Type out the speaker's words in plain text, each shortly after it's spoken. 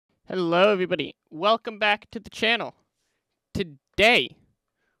Hello everybody, welcome back to the channel. Today,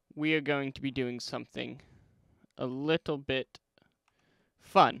 we are going to be doing something a little bit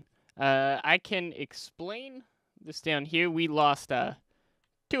fun. I can explain this down here. We lost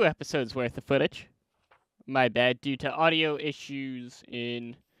 2 episodes worth of footage. My bad, due to audio issues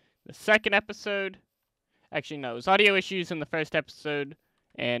in the second episode. Actually, no, it was audio issues in the first episode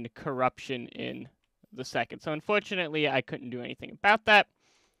and corruption in the second. So unfortunately, I couldn't do anything about that.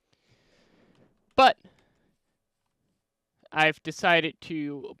 But I've decided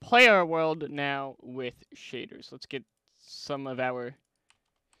to play our world now with shaders. Let's get some of our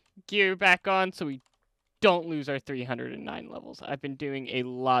gear back on so we don't lose our 309 levels. I've been doing a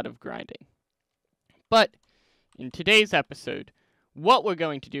lot of grinding. But in today's episode, what we're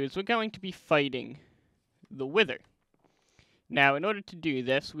going to do is we're going to be fighting the Wither. Now, in order to do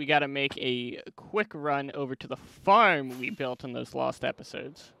this, we gotta make a quick run over to the farm we built in those lost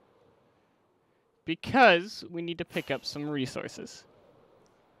episodes, because we need to pick up some resources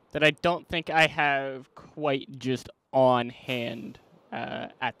that I don't think I have quite just on hand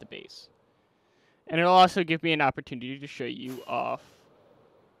at the base. And it'll also give me an opportunity to show you off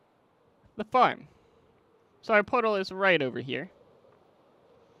the farm. So our portal is right over here.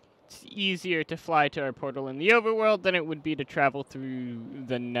 It's easier to fly to our portal in the overworld than it would be to travel through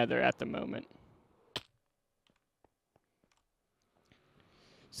the nether at the moment.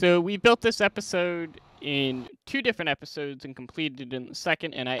 So we built this episode in 2 different episodes and completed it in the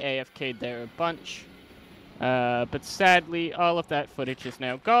second, and I AFK'd there a bunch. But sadly, all of that footage is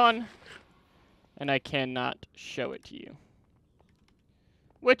now gone, and I cannot show it to you.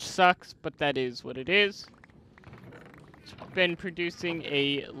 Which sucks, but that is what it is. It's been producing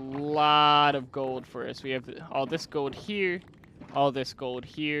a lot of gold for us. We have all this gold here, all this gold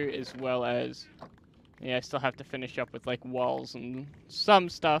here, as well as... yeah, I still have to finish up with, like, walls and some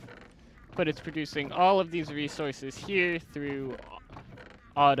stuff. But it's producing all of these resources here through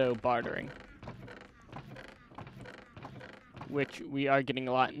auto-bartering. Which we are getting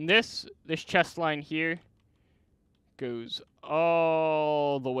a lot. And this chest line here goes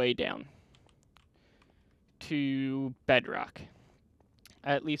all the way down to bedrock.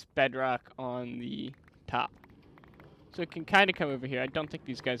 At least bedrock on the top. So it can kind of come over here. I don't think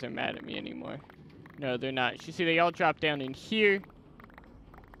these guys are mad at me anymore. No, they're not. You see, they all drop down in here.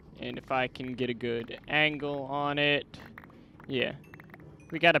 And if I can get a good angle on it... yeah.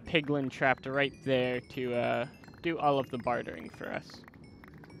 We got a piglin trapped right there to do all of the bartering for us.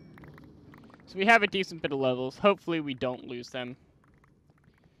 So we have a decent bit of levels. Hopefully we don't lose them.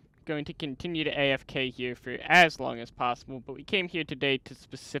 Going to continue to AFK here for as long as possible. But we came here today to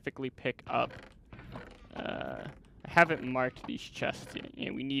specifically pick up... I haven't marked these chests yet.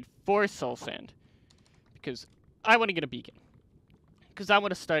 Yeah, we need 4 soul sand. Because I want to get a beacon. Because I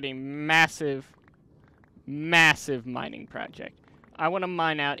want to start a massive, massive mining project. I want to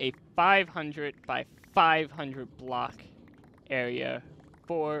mine out a 500 by 500 block area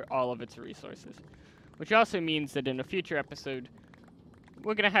for all of its resources. Which also means that in a future episode,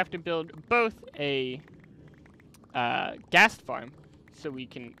 we're going to have to build both a ghast farm, so we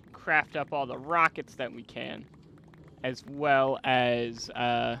can craft up all the rockets that we can, as well as...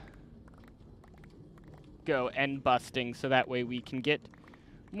 go end busting, so that way we can get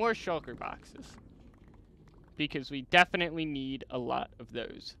more shulker boxes, because we definitely need a lot of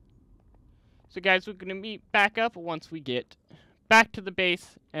those. So guys, we're gonna meet back up once we get back to the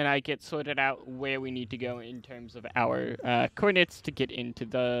base and I get sorted out where we need to go in terms of our coordinates to get into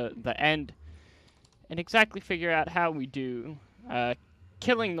the end, and exactly figure out how we do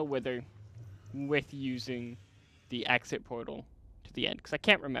killing the Wither with using the exit portal to the end, because I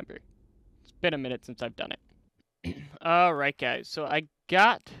can't remember. It's been a minute since I've done it. Alright, guys. So I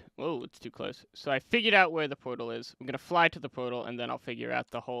got... oh, it's too close. So I figured out where the portal is. I'm going to fly to the portal, and then I'll figure out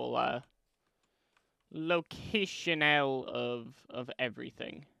the whole locationale of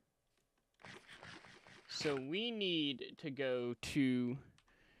everything. So we need to go to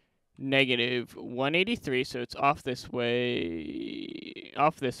negative 183, so it's off this way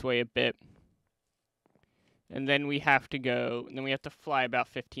a bit. And then we have to go, then we have to fly about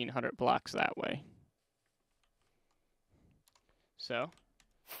 1,500 blocks that way. So,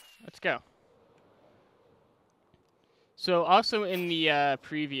 let's go. So, also in the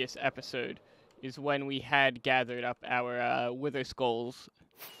previous episode is when we had gathered up our Wither Skulls,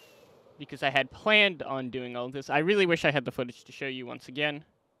 because I had planned on doing all this. I really wish I had the footage to show you once again.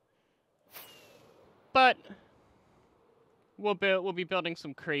 But we'll be building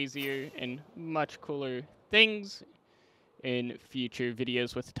some crazier and much cooler things in future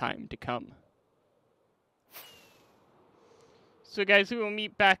videos with time to come. So guys, we will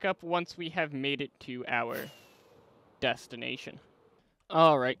meet back up once we have made it to our destination.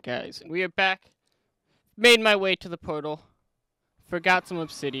 Alright guys, we are back. Made my way to the portal. Forgot some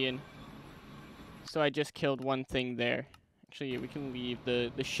obsidian. So I just killed one thing there. Actually, we can leave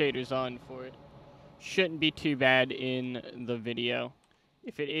the shaders on for it. Shouldn't be too bad in the video.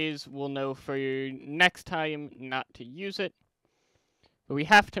 If it is, we'll know for next time not to use it. But we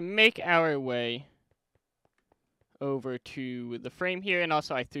have to make our way over to the frame here, and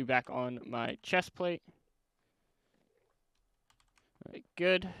also I threw back on my chest plate. Alright,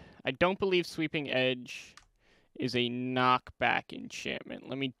 good. I don't believe Sweeping Edge is a knockback enchantment.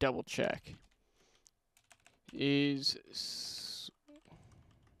 Let me double check.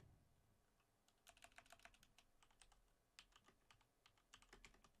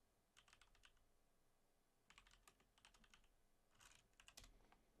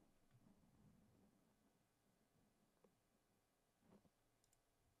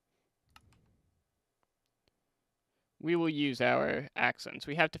 We will use our accents.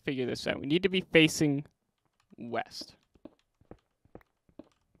 We have to figure this out. We need to be facing west.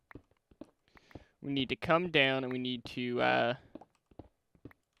 We need to come down and we need to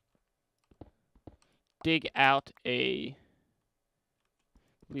dig out I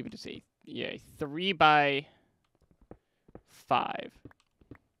believe it is a 3x5.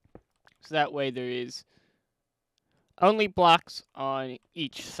 So that way there is only blocks on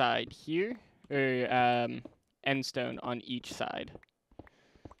each side here, or end stone on each side.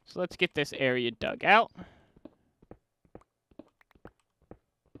 So let's get this area dug out.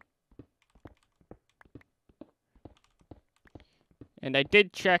 And I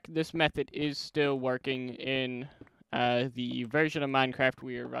did check this method is still working in the version of Minecraft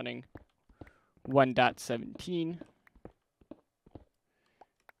we are running, 1.17.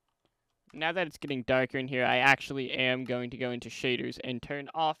 Now that it's getting darker in here, I actually am going to go into shaders and turn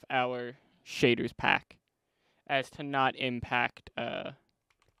off our shaders pack as to not impact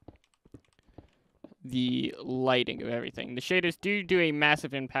the lighting of everything. The shaders do a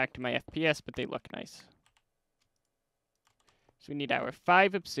massive impact to my FPS, but they look nice. So we need our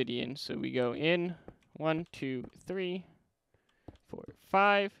 5 obsidian. So we go in 1, 2, 3, 4,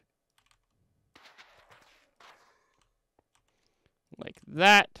 5. Like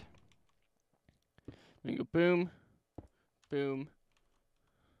that. We go boom, boom,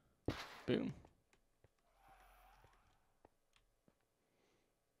 boom.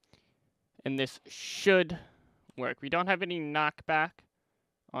 And this should work. We don't have any knockback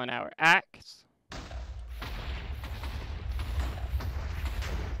on our axe.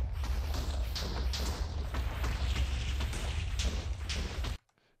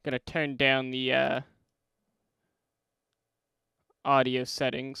 Gonna turn down the audio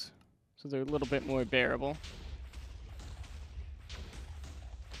settings so they're a little bit more bearable.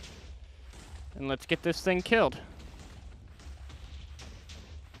 And let's get this thing killed.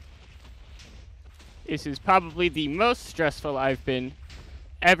 This is probably the most stressful I've been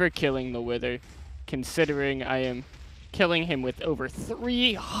ever killing the Wither, considering I am killing him with over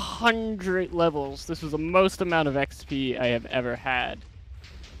 300 levels. This was the most amount of XP I have ever had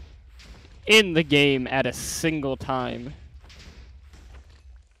in the game at a single time.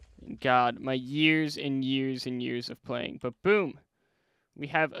 God, my years and years and years of playing. But boom, we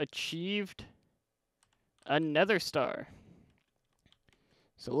have achieved a Nether Star.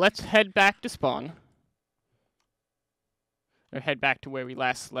 So let's head back to spawn. Or head back to where we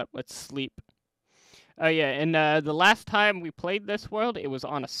last slept. Let's sleep. Oh yeah, and the last time we played this world, it was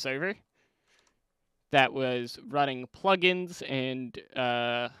on a server that was running plugins and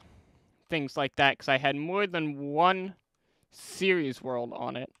things like that, because I had more than one series world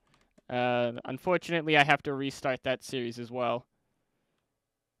on it. Unfortunately, I have to restart that series as well.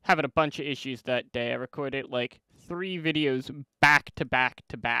 Having a bunch of issues that day. I recorded like 3 videos back to back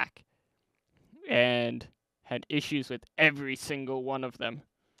to back, and had issues with every single one of them,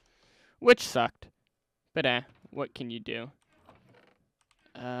 which sucked. But what can you do?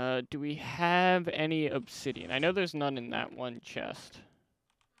 Do we have any obsidian? I know there's none in that one chest.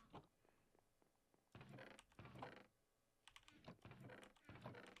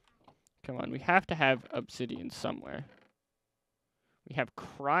 Come on, we have to have obsidian somewhere. We have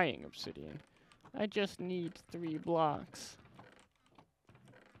crying obsidian. I just need 3 blocks.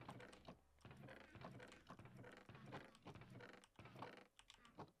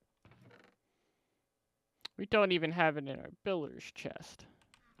 We don't even have it in our builder's chest.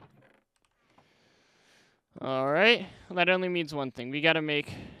 Alright, well, that only means one thing. We gotta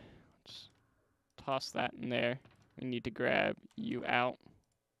make... Let's toss that in there. We need to grab you out.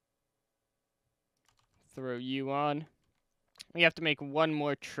 Throw you on. we have to make one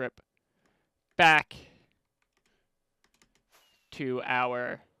more trip back to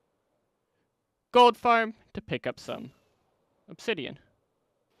our gold farm to pick up some obsidian.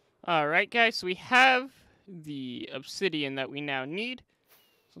 Alright guys, so we have the obsidian that we now need.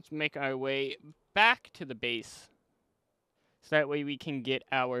 So let's make our way back to the base. So that way we can get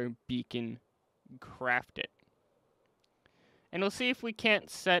our beacon crafted. And we'll see if we can't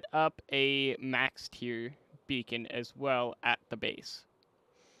set up a max tier beacon as well at the base.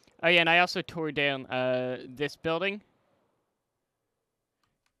 Oh yeah, and I also tore down this building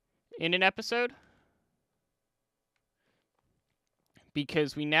in an episode,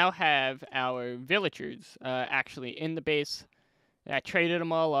 because we now have our villagers actually in the base. I traded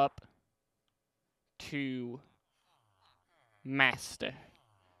them all up to master.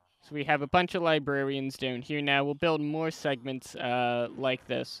 So we have a bunch of librarians down here now. We'll build more segments like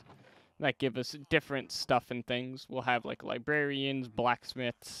this that give us different stuff and things. We'll have like librarians,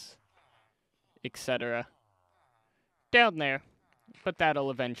 blacksmiths, etc. down there. But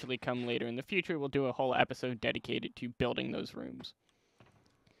that'll eventually come later in the future. We'll do a whole episode dedicated to building those rooms.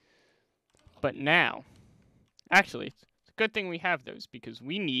 But now, actually, it's a good thing we have those, because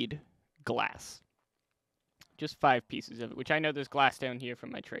we need glass. Just 5 pieces of it, which I know there's glass down here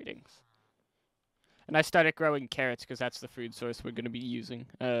from my tradings. And I started growing carrots because that's the food source we're going to be using.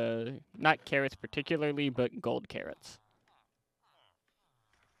 Not carrots particularly, but gold carrots.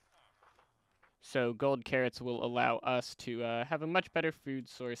 So gold carrots will allow us to have a much better food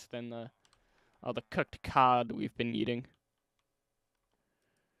source than all the cooked cod we've been eating.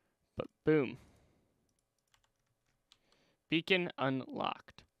 But boom. Beacon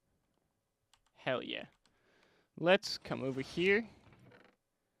unlocked. Hell yeah. Let's come over here.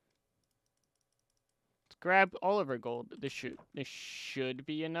 Let's grab all of our gold. This should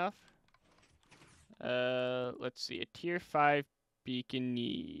be enough. Let's see. A tier 5 beacon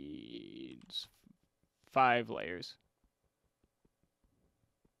needs 5 layers.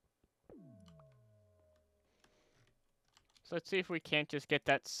 So let's see if we can't just get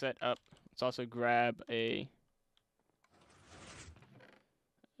that set up. Let's also grab a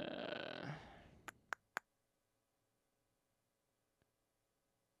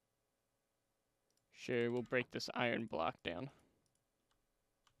sure, we'll break this iron block down.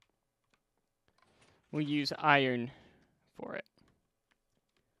 We'll use iron for it.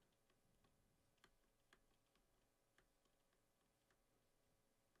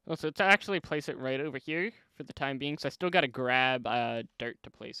 Also, to actually place it right over here for the time being, so I still got to grab dirt to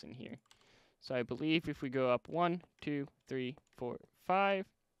place in here. So I believe if we go up 1, 2, 3, 4, 5,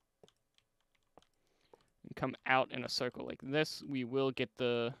 and come out in a circle like this, we will get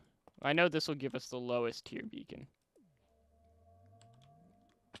the... I know this will give us the lowest tier beacon.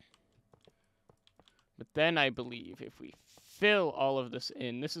 But then I believe if we fill all of this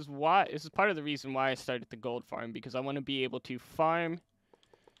in, this is part of the reason why I started the gold farm, because I want to be able to farm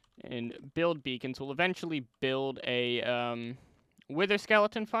and build beacons. We'll eventually build a wither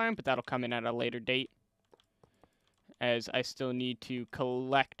skeleton farm, but that'll come in at a later date, as I still need to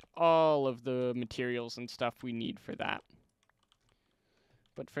collect all of the materials and stuff we need for that.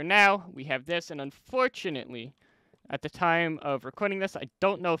 But for now, we have this, and unfortunately, at the time of recording this, I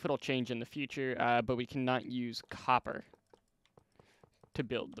don't know if it'll change in the future, but we cannot use copper to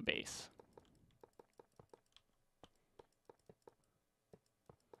build the base.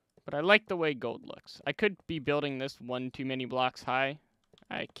 But I like the way gold looks. I could be building this one too many blocks high.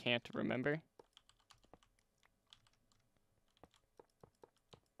 I can't remember.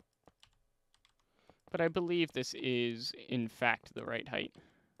 But I believe this is, in fact, the right height.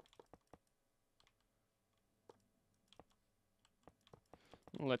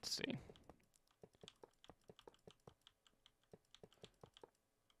 Let's see.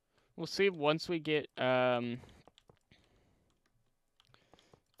 We'll see once we get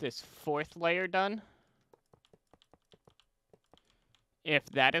this 4th layer done, if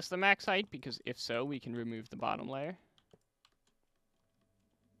that is the max height, because if so, we can remove the bottom layer.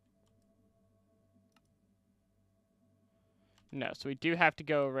 No, so we do have to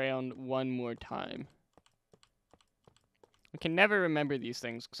go around one more time. We can never remember these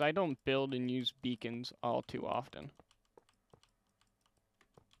things, because I don't build and use beacons all too often.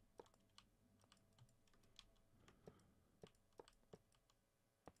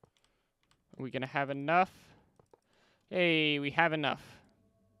 Are we going to have enough? Hey, we have enough.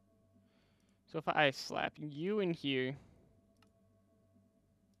 So if I slap you in here...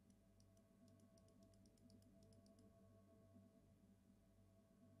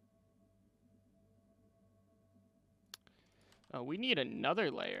 Oh, we need another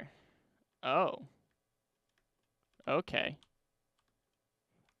layer. Oh. Okay.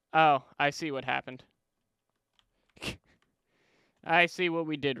 Oh, I see what happened. I see what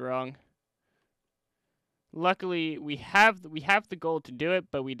we did wrong. Luckily, we have the gold to do it,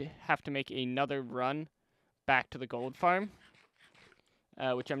 but we'd have to make another run back to the gold farm,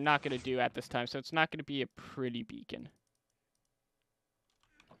 which I'm not going to do at this time, so it's not going to be a pretty beacon.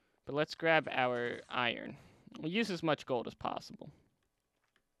 But let's grab our iron. We'll use as much gold as possible.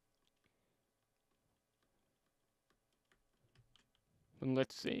 And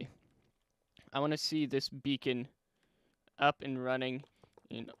let's see. I want to see this beacon up and running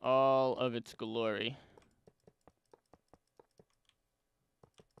in all of its glory.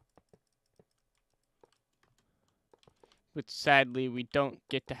 But sadly, we don't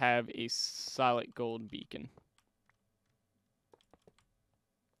get to have a solid gold beacon.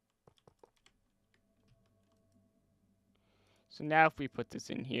 So now if we put this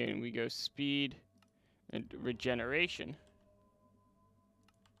in here and we go speed and regeneration.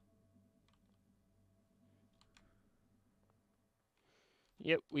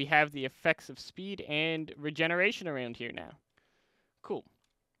 Yep, we have the effects of speed and regeneration around here now. Cool.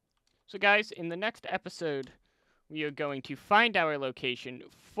 So guys, in the next episode, we are going to find our location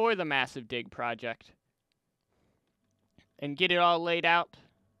for the Massive Dig project and get it all laid out.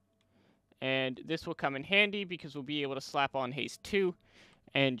 And this will come in handy because we'll be able to slap on Haste 2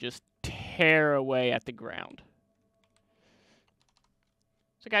 and just tear away at the ground.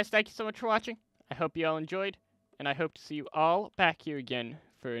 So guys, thank you so much for watching. I hope you all enjoyed, and I hope to see you all back here again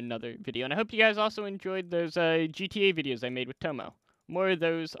for another video. And I hope you guys also enjoyed those GTA videos I made with Tomo. More of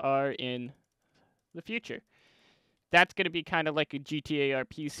those are in the future. That's going to be kind of like a GTA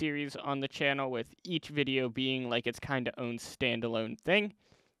RP series on the channel, with each video being like its kind of own standalone thing.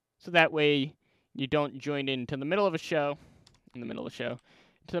 So that way you don't join into the middle of a show, to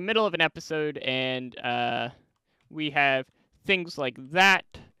the middle of an episode, and we have things like that.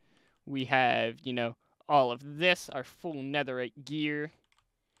 We have, you know, all of this, our full netherite gear,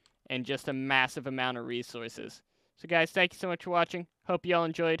 and just a massive amount of resources. So guys, thank you so much for watching. Hope you all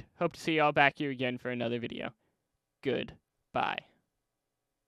enjoyed. Hope to see you all back here again for another video. Goodbye.